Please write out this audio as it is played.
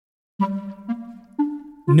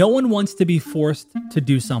No one wants to be forced to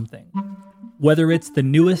do something. Whether it's the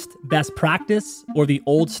newest best practice or the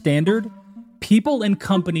old standard, people and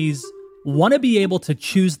companies want to be able to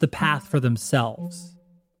choose the path for themselves.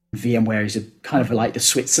 VMware is kind of like the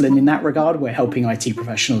Switzerland in that regard. We're helping IT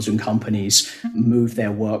professionals and companies move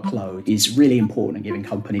their workload is really important in giving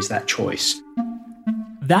companies that choice.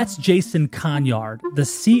 That's Jason Conyard, the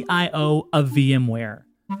CIO of VMware.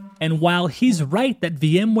 And while he's right that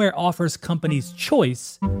VMware offers companies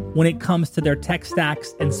choice when it comes to their tech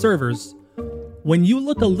stacks and servers, when you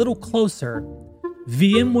look a little closer,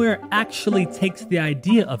 VMware actually takes the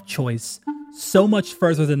idea of choice so much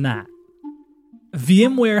further than that.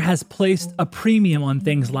 VMware has placed a premium on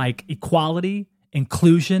things like equality,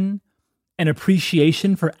 inclusion, and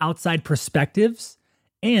appreciation for outside perspectives,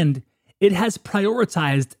 and it has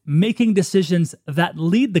prioritized making decisions that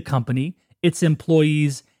lead the company, its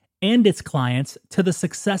employees, and its clients to the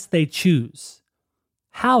success they choose.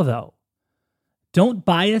 How, though? Don't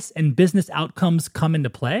bias and business outcomes come into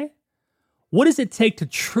play? What does it take to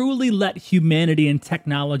truly let humanity and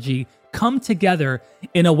technology come together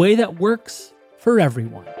in a way that works for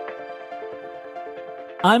everyone?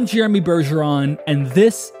 I'm Jeremy Bergeron, and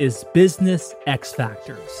this is Business X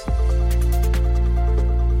Factors.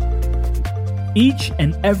 Each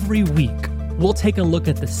and every week, we'll take a look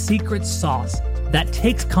at the secret sauce that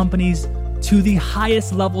takes companies to the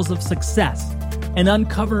highest levels of success and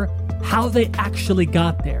uncover how they actually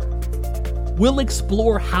got there. We'll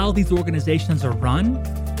explore how these organizations are run,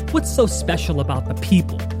 what's so special about the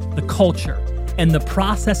people, the culture, and the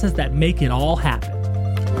processes that make it all happen.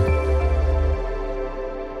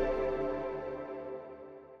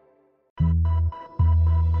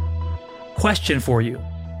 Question for you.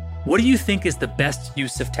 What do you think is the best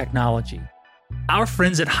use of technology? Our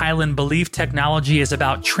friends at Hyland believe technology is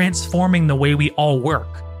about transforming the way we all work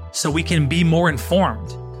so we can be more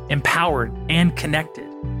informed, empowered, and connected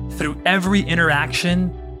through every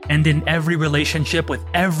interaction and in every relationship with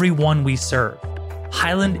everyone we serve.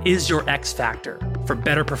 Hyland is your X factor for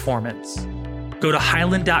better performance. Go to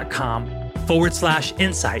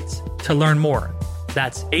hyland.com/insights to learn more.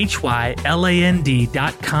 That's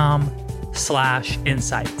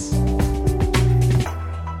hyland.com/insights.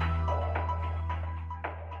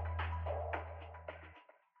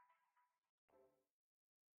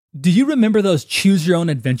 Do you remember those choose your own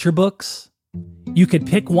adventure books? You could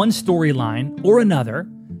pick one storyline or another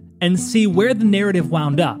and see where the narrative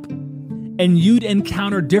wound up, and you'd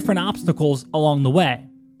encounter different obstacles along the way.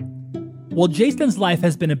 Well, Jason's life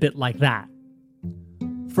has been a bit like that.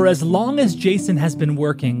 For as long as Jason has been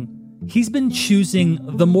working, he's been choosing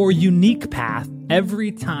the more unique path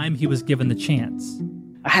every time he was given the chance.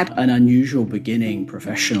 I had an unusual beginning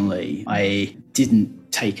professionally. I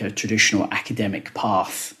didn't take a traditional academic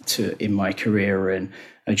path in my career, and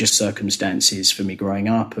just circumstances for me growing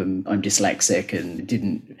up. And I'm dyslexic and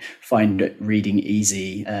didn't find reading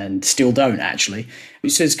easy, and still don't actually.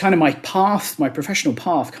 So it's kind of my path, my professional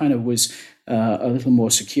path kind of was a little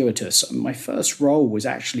more circuitous. My first role was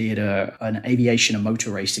actually at an aviation and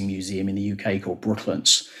motor racing museum in the UK called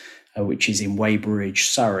Brooklands, which is in Weybridge,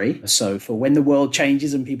 Surrey. So for when the world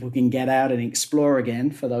changes and people can get out and explore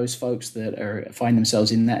again, for those folks that find themselves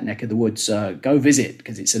in that neck of the woods, go visit,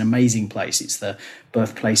 because it's an amazing place. It's the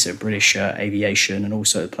birthplace of British aviation, and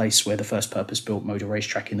also the place where the first purpose-built motor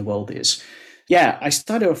racetrack in the world is. Yeah, I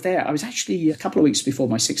started off there. I was actually a couple of weeks before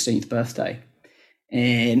my 16th birthday,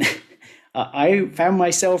 and I found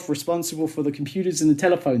myself responsible for the computers and the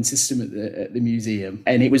telephone system at the museum.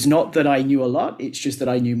 And it was not that I knew a lot, it's just that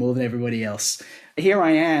I knew more than everybody else. Here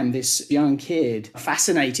I am, this young kid,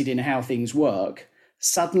 fascinated in how things work,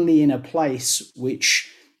 suddenly in a place which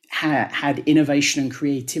had innovation and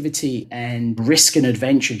creativity and risk and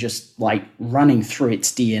adventure just like running through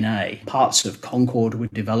its DNA. Parts of Concorde were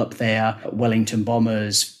developed there, Wellington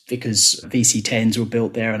bombers, Vickers VC-10s were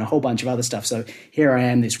built there, and a whole bunch of other stuff. So here I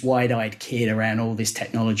am, this wide-eyed kid around all this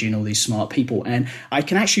technology and all these smart people. And I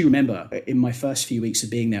can actually remember in my first few weeks of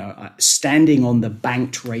being there, standing on the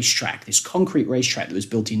banked racetrack, this concrete racetrack that was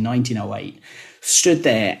built in 1908, stood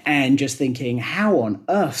there and just thinking, how on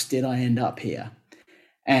earth did I end up here?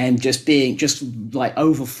 And just like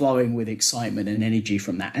overflowing with excitement and energy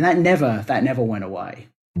from that. And that never went away.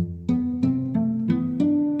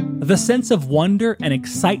 The sense of wonder and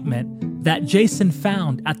excitement that Jason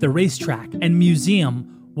found at the racetrack and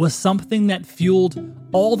museum was something that fueled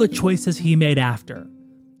all the choices he made after,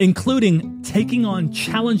 including taking on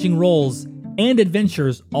challenging roles and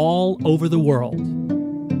adventures all over the world.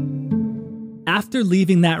 After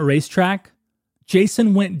leaving that racetrack,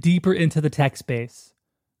 Jason went deeper into the tech space,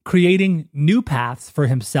 creating new paths for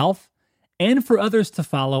himself and for others to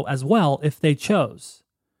follow as well if they chose.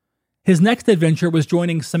 His next adventure was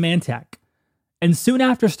joining Symantec, and soon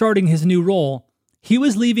after starting his new role, he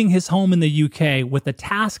was leaving his home in the UK with the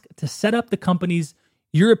task to set up the company's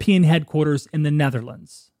European headquarters in the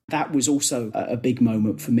Netherlands. That was also a big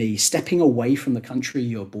moment for me, stepping away from the country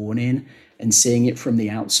you're born in and seeing it from the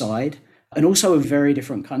outside. And also a very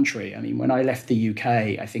different country. I mean, when I left the UK,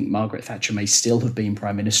 I think Margaret Thatcher may still have been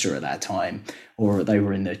Prime Minister at that time, or they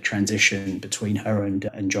were in the transition between her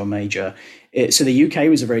and John Major. So the UK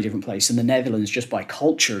was a very different place, and the Netherlands, just by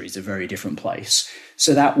culture, is a very different place.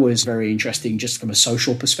 So that was very interesting, just from a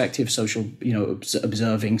social perspective,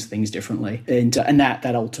 observing things differently. And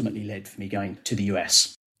that ultimately led for me going to the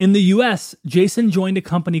US. In the US, Jason joined a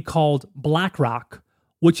company called BlackRock,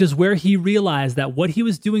 which is where he realized that what he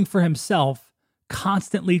was doing for himself,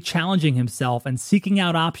 constantly challenging himself and seeking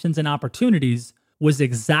out options and opportunities, was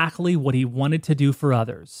exactly what he wanted to do for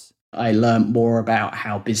others. I learned more about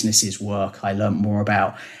how businesses work. I learned more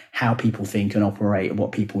about how people think and operate and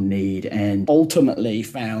what people need, and ultimately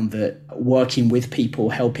found that working with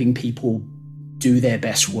people, helping people do their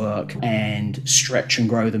best work and stretch and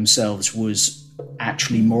grow themselves was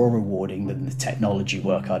actually more rewarding than the technology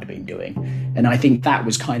work I'd been doing. And I think that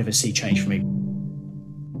was kind of a sea change for me.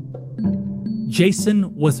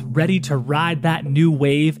 Jason was ready to ride that new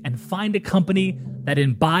wave and find a company that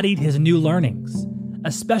embodied his new learnings,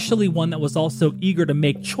 especially one that was also eager to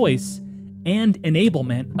make choice and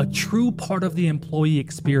enablement a true part of the employee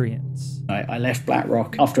experience. I left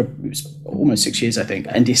BlackRock after it was almost 6 years, I think,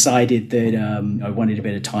 and decided that I wanted a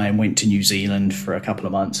bit of time, went to New Zealand for a couple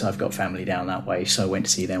of months. I've got family down that way, so I went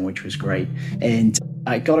to see them, which was great. And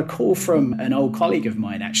I got a call from an old colleague of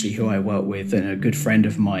mine, actually, who I worked with, and a good friend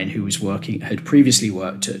of mine who had previously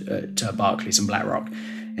worked at Barclays and BlackRock.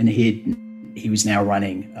 And he was now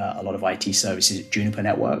running a lot of IT services at Juniper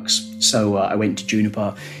Networks. So I went to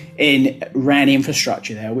Juniper and ran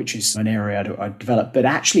infrastructure there, which is an area I developed, but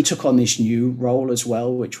actually took on this new role as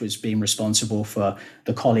well, which was being responsible for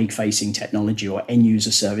the colleague-facing technology, or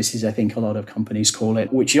end-user services, I think a lot of companies call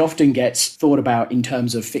it, which often gets thought about in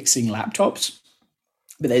terms of fixing laptops.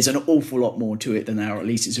 But there's an awful lot more to it than that, or at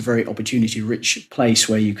least it's a very opportunity-rich place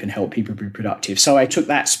where you can help people be productive. So I took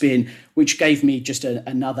that spin, which gave me just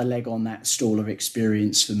another leg on that stool of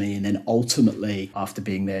experience for me. And then ultimately, after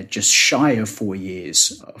being there just shy of 4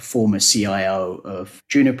 years, a former CIO of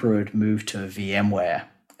Juniper had moved to VMware.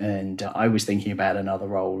 And I was thinking about another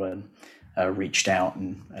role and reached out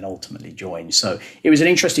and ultimately joined. So it was an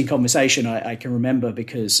interesting conversation. I can remember,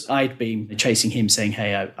 because I'd been chasing him saying,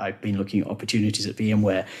 hey, I've been looking at opportunities at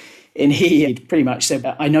VMware. And he pretty much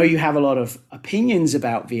said, I know you have a lot of opinions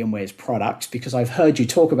about VMware's products because I've heard you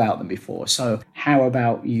talk about them before. So how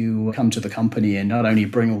about you come to the company and not only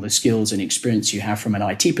bring all the skills and experience you have from an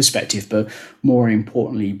IT perspective, but more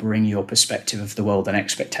importantly, bring your perspective of the world and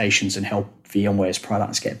expectations and help VMware's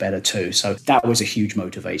products get better too. So that was a huge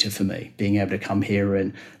motivator for me, being able to come here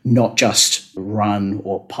and not just run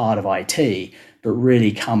or part of IT, but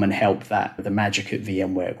really come and help the magic at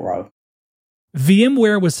VMware grow.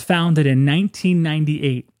 VMware was founded in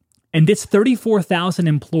 1998, and its 34,000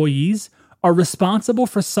 employees are responsible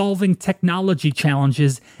for solving technology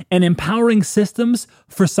challenges and empowering systems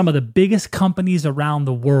for some of the biggest companies around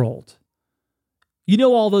the world. You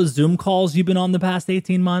know all those Zoom calls you've been on the past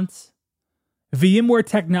 18 months? VMware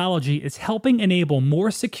technology is helping enable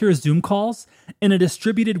more secure Zoom calls in a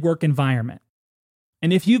distributed work environment.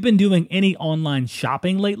 And if you've been doing any online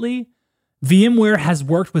shopping lately, VMware has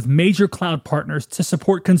worked with major cloud partners to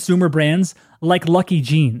support consumer brands like Lucky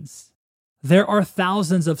Jeans. There are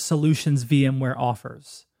thousands of solutions VMware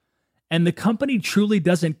offers, and the company truly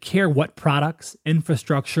doesn't care what products,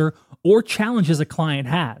 infrastructure, or challenges a client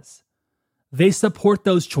has. They support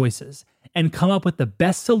those choices and come up with the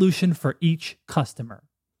best solution for each customer.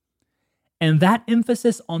 And that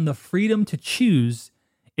emphasis on the freedom to choose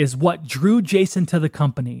is what drew Jason to the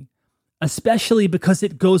company, especially because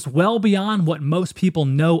it goes well beyond what most people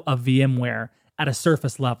know of VMware at a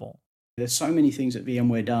surface level. There's so many things that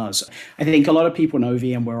VMware does. I think a lot of people know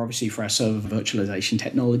VMware obviously for our server virtualization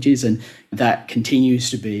technologies, and that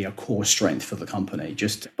continues to be a core strength for the company.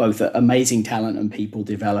 Just both amazing talent and people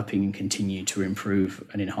developing and continue to improve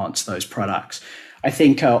and enhance those products. I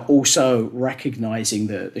think also recognizing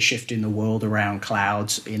the shift in the world around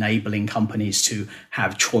clouds, enabling companies to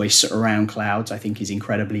have choice around clouds, I think is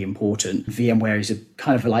incredibly important. VMware is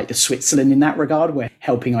kind of like the Switzerland in that regard, where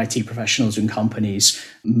helping IT professionals and companies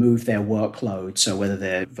move their workloads, so whether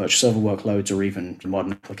they're virtual server workloads or even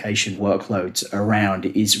modern application workloads around,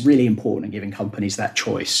 is really important in giving companies that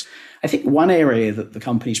choice. I think one area that the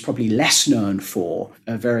company is probably less known for,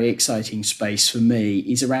 a very exciting space for me,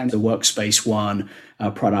 is around the Workspace ONE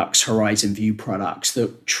products, Horizon View products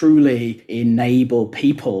that truly enable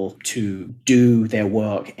people to do their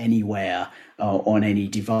work anywhere on any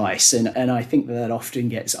device. And I think that often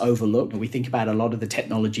gets overlooked. We think about a lot of the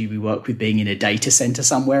technology we work with being in a data center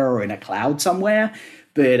somewhere or in a cloud somewhere.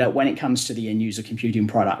 But when it comes to the end user computing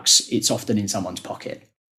products, it's often in someone's pocket.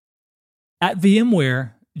 At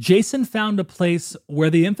VMware, Jason found a place where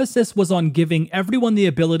the emphasis was on giving everyone the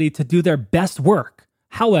ability to do their best work,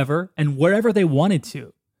 however and wherever they wanted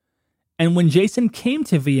to. And when Jason came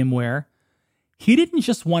to VMware, he didn't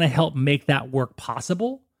just want to help make that work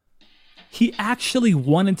possible. He actually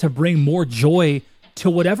wanted to bring more joy to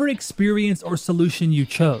whatever experience or solution you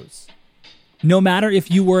chose. No matter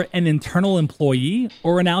if you were an internal employee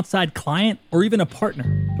or an outside client or even a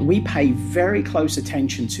partner. We pay very close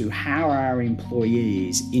attention to how our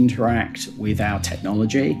employees interact with our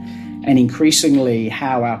technology and increasingly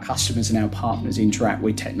how our customers and our partners interact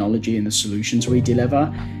with technology and the solutions we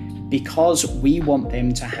deliver, because we want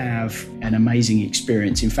them to have an amazing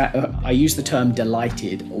experience. In fact, I use the term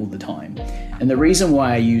delighted all the time. And the reason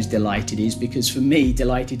why I use delighted is because for me,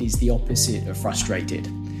 delighted is the opposite of frustrated.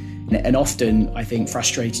 And often, I think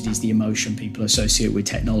frustrated is the emotion people associate with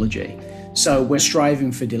technology. So we're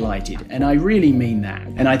striving for delighted. And I really mean that.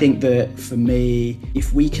 And I think that for me,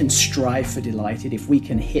 if we can strive for delighted, if we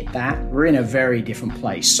can hit that, we're in a very different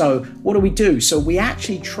place. So what do? So we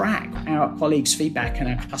actually track our colleagues' feedback and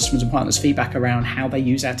our customers and partners' feedback around how they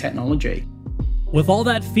use our technology. With all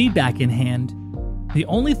that feedback in hand, the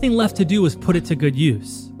only thing left to do is put it to good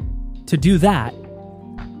use. To do that,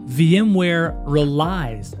 VMware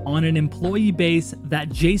relies on an employee base that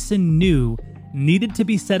Jason knew needed to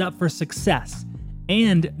be set up for success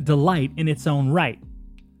and delight in its own right.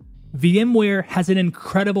 VMware has an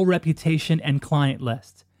incredible reputation and client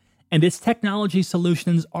list, and its technology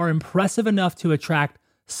solutions are impressive enough to attract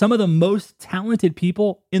some of the most talented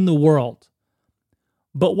people in the world.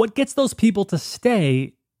 But what gets those people to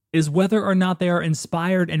stay is whether or not they are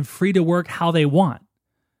inspired and free to work how they want.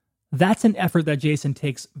 That's an effort that Jason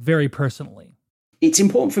takes very personally. It's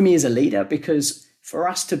important for me as a leader because for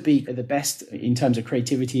us to be the best in terms of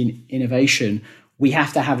creativity and innovation, we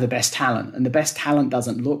have to have the best talent. And the best talent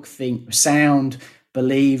doesn't look, think, sound,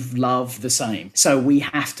 believe, love the same. So we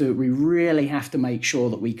really have to make sure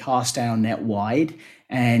that we cast our net wide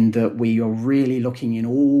and that we are really looking in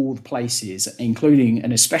all the places, including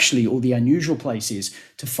and especially all the unusual places,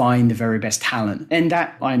 to find the very best talent. And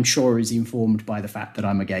that, I'm sure, is informed by the fact that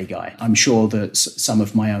I'm a gay guy. I'm sure that some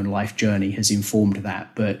of my own life journey has informed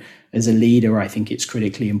that. But as a leader, I think it's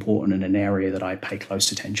critically important and an area that I pay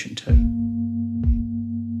close attention to.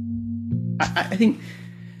 I think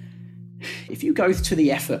if you go to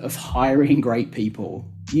the effort of hiring great people,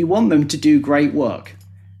 you want them to do great work.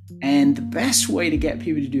 And the best way to get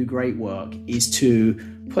people to do great work is to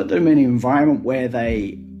put them in an environment where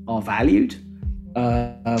they are valued,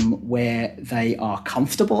 where they are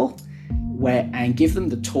comfortable, and give them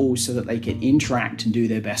the tools so that they can interact and do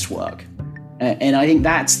their best work. And I think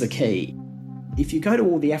that's the key. If you go to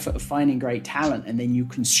all the effort of finding great talent and then you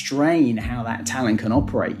constrain how that talent can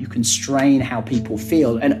operate, you constrain how people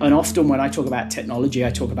feel. And often when I talk about technology,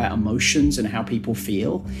 I talk about emotions and how people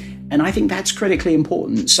feel. And I think that's critically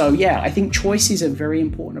important. So yeah, I think choice is a very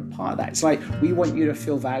important part of that. It's like, we want you to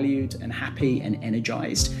feel valued and happy and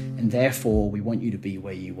energized, and therefore we want you to be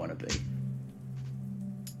where you want to be.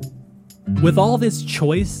 With all this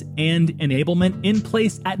choice and enablement in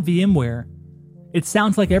place at VMware, it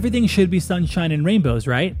sounds like everything should be sunshine and rainbows,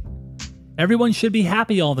 right? Everyone should be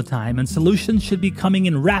happy all the time, and solutions should be coming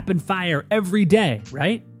in rapid fire every day,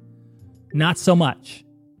 right? Not so much.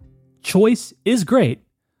 Choice is great,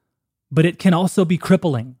 but it can also be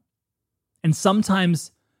crippling. And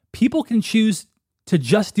sometimes people can choose to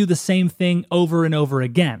just do the same thing over and over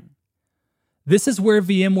again. This is where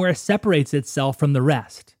VMware separates itself from the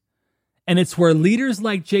rest. And it's where leaders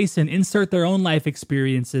like Jason insert their own life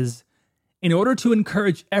experiences in order to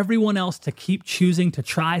encourage everyone else to keep choosing to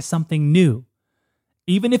try something new,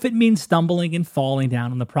 even if it means stumbling and falling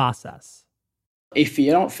down in the process. If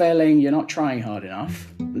you're not failing, you're not trying hard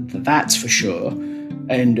enough. That's for sure.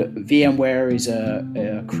 And VMware is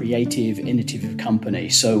a creative, innovative company.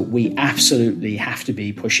 So we absolutely have to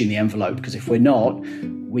be pushing the envelope, because if we're not,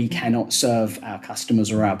 we cannot serve our customers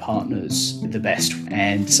or our partners the best.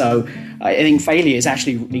 And so I think failure is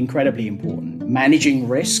actually incredibly important. Managing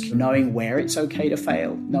risk, knowing where it's okay to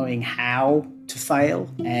fail, knowing how to fail,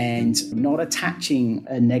 and not attaching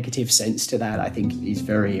a negative sense to that, I think is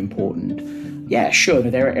very important. Yeah, sure,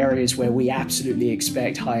 there are areas where we absolutely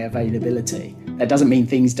expect high availability. That doesn't mean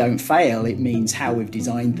things don't fail. It means how we've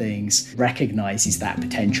designed things recognizes that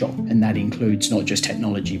potential. And that includes not just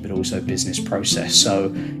technology, but also business process.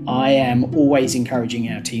 So I am always encouraging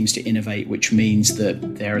our teams to innovate, which means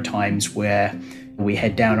that there are times where we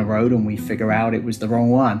head down a road and we figure out it was the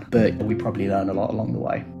wrong one, but we probably learn a lot along the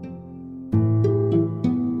way.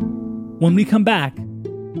 When we come back,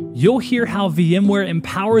 you'll hear how VMware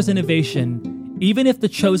empowers innovation even if the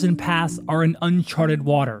chosen paths are in uncharted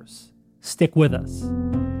waters. Stick with us.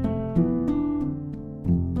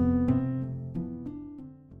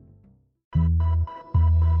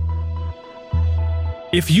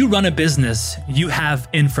 If you run a business, you have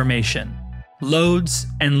information. Loads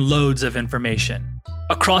and loads of information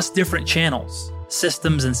across different channels,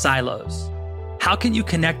 systems, and silos. How can you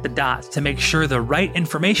connect the dots to make sure the right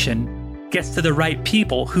information gets to the right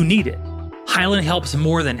people who need it? Hyland helps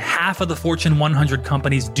more than half of the Fortune 100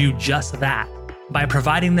 companies do just that by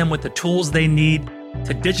providing them with the tools they need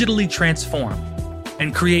to digitally transform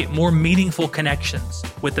and create more meaningful connections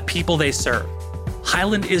with the people they serve.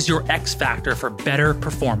 Hyland is your X factor for better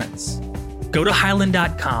performance. Go to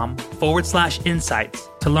hyland.com/insights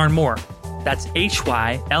to learn more. That's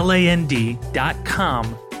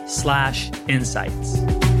hyland.com/insights.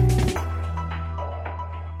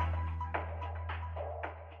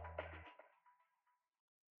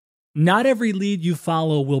 Not every lead you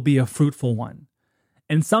follow will be a fruitful one.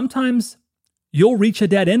 And sometimes you'll reach a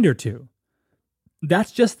dead end or two.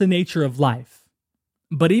 That's just the nature of life.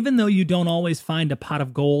 But even though you don't always find a pot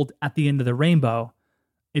of gold at the end of the rainbow,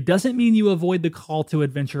 it doesn't mean you avoid the call to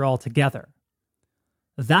adventure altogether.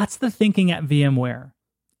 That's the thinking at VMware.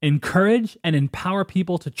 Encourage and empower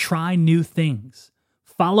people to try new things,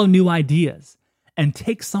 follow new ideas, and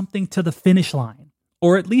take something to the finish line,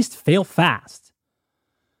 or at least fail fast.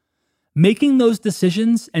 Making those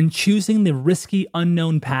decisions and choosing the risky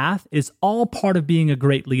unknown path is all part of being a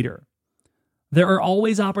great leader. There are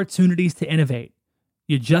always opportunities to innovate.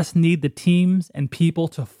 You just need the teams and people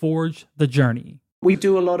to forge the journey. We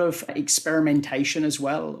do a lot of experimentation as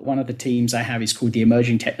well. One of the teams I have is called the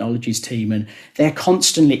Emerging Technologies team, and they're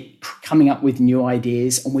constantly coming up with new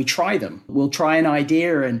ideas, and we try them. We'll try an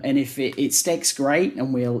idea, and if it sticks, great,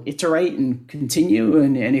 and we'll iterate and continue,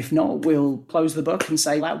 and if not, we'll close the book and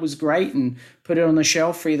say, that was great, and put it on the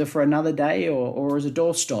shelf either for another day or as a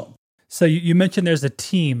doorstop. So you mentioned there's a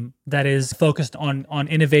team that is focused on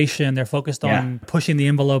innovation. They're focused on pushing the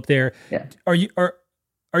envelope there. Yeah.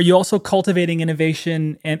 Are you also cultivating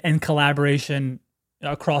innovation and collaboration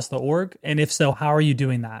across the org? And if so, how are you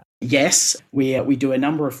doing that? Yes, we do a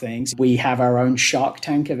number of things. We have our own Shark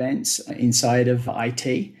Tank events inside of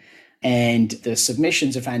IT, and the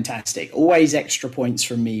submissions are fantastic. Always extra points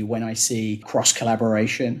from me when I see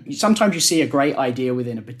cross-collaboration. Sometimes you see a great idea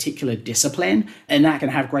within a particular discipline, and that can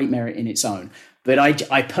have great merit in its own. But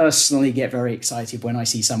I personally get very excited when I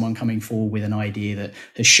see someone coming forward with an idea that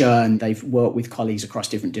has shown they've worked with colleagues across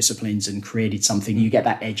different disciplines and created something. You get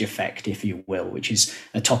that edge effect, if you will, which is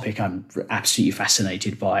a topic I'm absolutely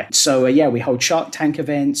fascinated by. So we hold Shark Tank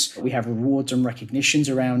events. We have rewards and recognitions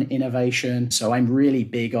around innovation. So I'm really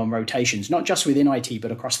big on rotations, not just within IT,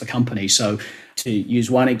 but across the company. So to use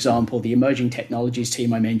one example, the Emerging Technologies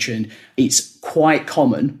team I mentioned, it's quite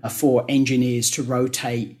common for engineers to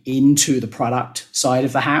rotate into the product side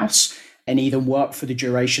of the house and even work for the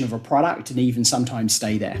duration of a product and even sometimes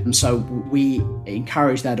stay there. And so we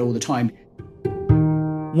encourage that all the time.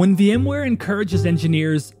 When VMware encourages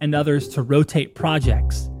engineers and others to rotate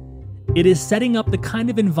projects, it is setting up the kind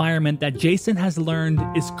of environment that Jason has learned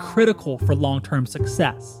is critical for long-term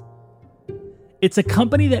success. It's a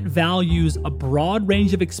company that values a broad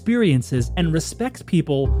range of experiences and respects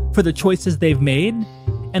people for the choices they've made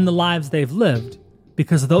and the lives they've lived,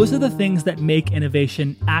 because those are the things that make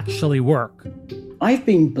innovation actually work. I've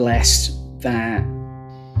been blessed that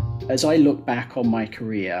as I look back on my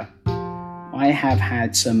career, I have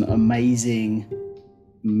had some amazing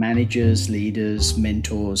managers, leaders,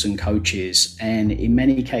 mentors, and coaches. And in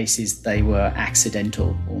many cases, they were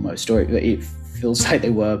accidental almost, or it feels like they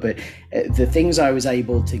were, but the things I was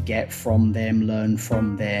able to get from them, learn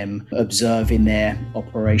from them, observe in their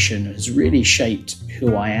operation has really shaped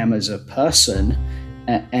who I am as a person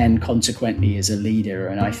and consequently as a leader.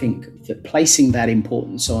 And I think that placing that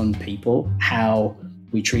importance on people, how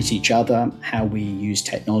we treat each other, how we use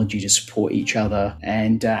technology to support each other,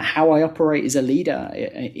 and how I operate as a leader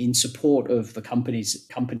in support of the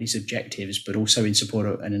company's objectives, but also in support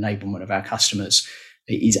of an enablement of our customers,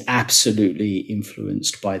 is absolutely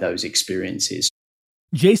influenced by those experiences.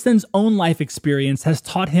 Jason's own life experience has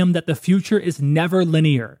taught him that the future is never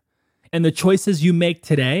linear. And the choices you make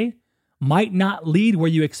today might not lead where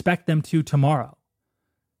you expect them to tomorrow.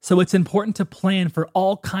 So it's important to plan for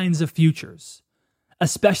all kinds of futures,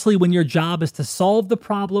 especially when your job is to solve the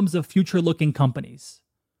problems of future-looking companies.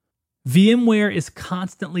 VMware is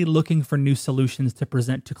constantly looking for new solutions to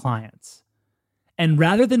present to clients. And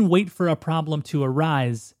rather than wait for a problem to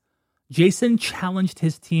arise, Jason challenged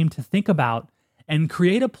his team to think about and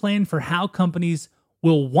create a plan for how companies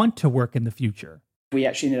will want to work in the future. We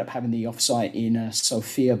actually ended up having the offsite in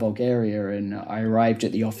Sofia, Bulgaria, and I arrived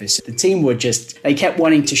at the office. The team they kept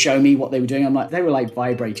wanting to show me what they were doing. They were like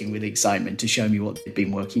vibrating with excitement to show me what they'd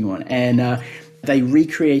been working on. And they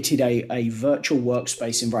recreated a virtual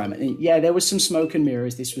workspace environment. And yeah, there was some smoke and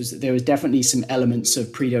mirrors. There was definitely some elements of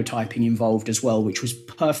prototyping involved as well, which was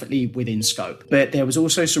perfectly within scope. But there was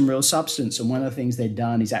also some real substance. And one of the things they'd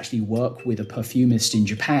done is actually work with a perfumist in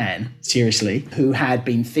Japan, seriously, who had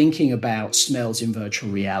been thinking about smells in virtual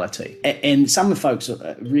reality. And some of the folks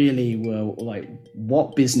really were like,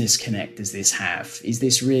 what business connect does this have? Is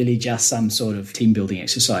this really just some sort of team building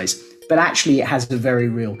exercise? But actually, it has a very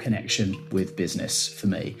real connection with business for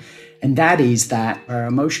me. And that is that our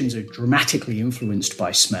emotions are dramatically influenced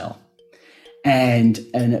by smell. And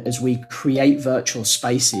as we create virtual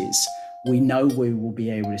spaces, we know we will be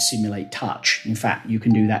able to simulate touch. In fact, you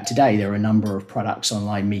can do that today. There are a number of products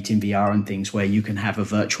online, Meet in VR and things, where you can have a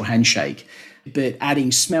virtual handshake. But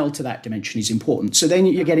adding smell to that dimension is important. So then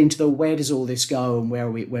you get into where does all this go and where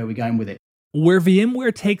are we going with it? Where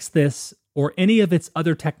VMware takes this or any of its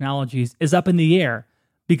other technologies is up in the air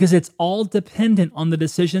because it's all dependent on the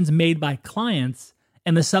decisions made by clients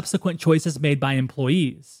and the subsequent choices made by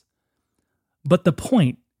employees. But the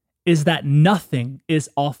point is that nothing is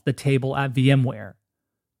off the table at VMware.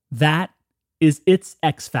 That is its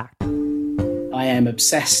X factor. I am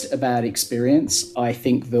obsessed about experience. I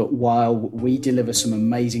think that while we deliver some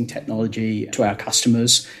amazing technology to our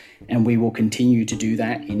customers, and we will continue to do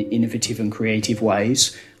that in innovative and creative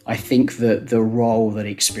ways, I think that the role that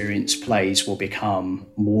experience plays will become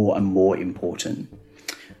more and more important.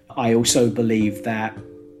 I also believe that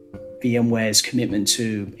VMware's commitment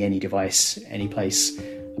to any device, any place,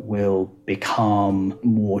 will become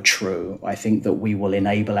more true. I think that we will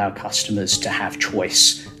enable our customers to have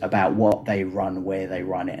choice about what they run, where they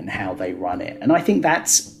run it, and how they run it. And I think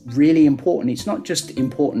that's really important. It's not just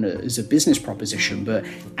important as a business proposition, but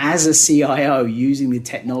as a CIO using the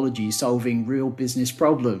technology, solving real business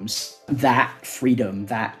problems, that freedom,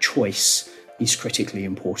 that choice is critically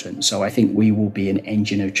important. So I think we will be an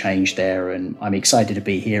engine of change there, and I'm excited to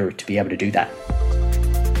be here to be able to do that.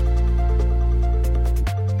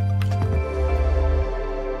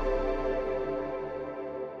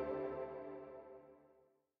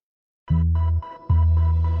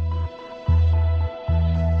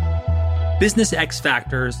 Business X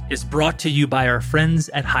Factors is brought to you by our friends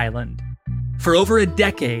at Hyland. For over a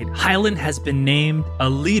decade, Hyland has been named a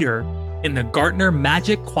leader in the Gartner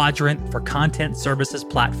Magic Quadrant for Content Services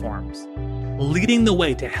Platforms, leading the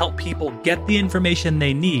way to help people get the information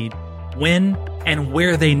they need when and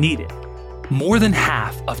where they need it. More than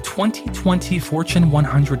half of 2020 Fortune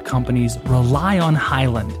 100 companies rely on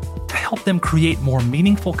Hyland to help them create more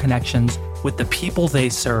meaningful connections with the people they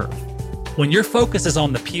serve. When your focus is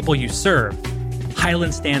on the people you serve,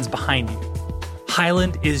 Hyland stands behind you.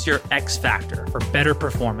 Hyland is your X factor for better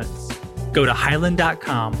performance. Go to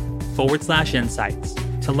hyland.com/insights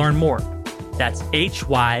to learn more. That's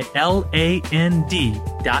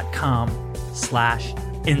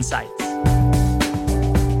hyland.com/insights.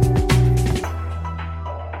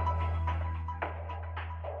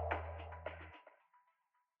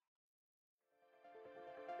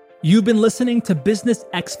 You've been listening to Business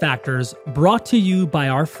X Factors, brought to you by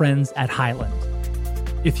our friends at Hyland.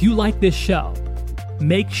 If you like this show,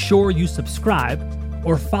 make sure you subscribe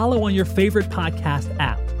or follow on your favorite podcast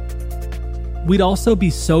app. We'd also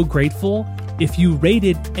be so grateful if you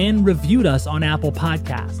rated and reviewed us on Apple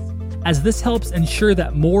Podcasts, as this helps ensure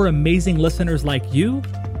that more amazing listeners like you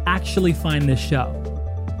actually find this show.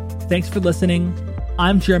 Thanks for listening.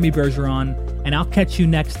 I'm Jeremy Bergeron, and I'll catch you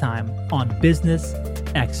next time on Business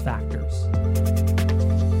X Factors.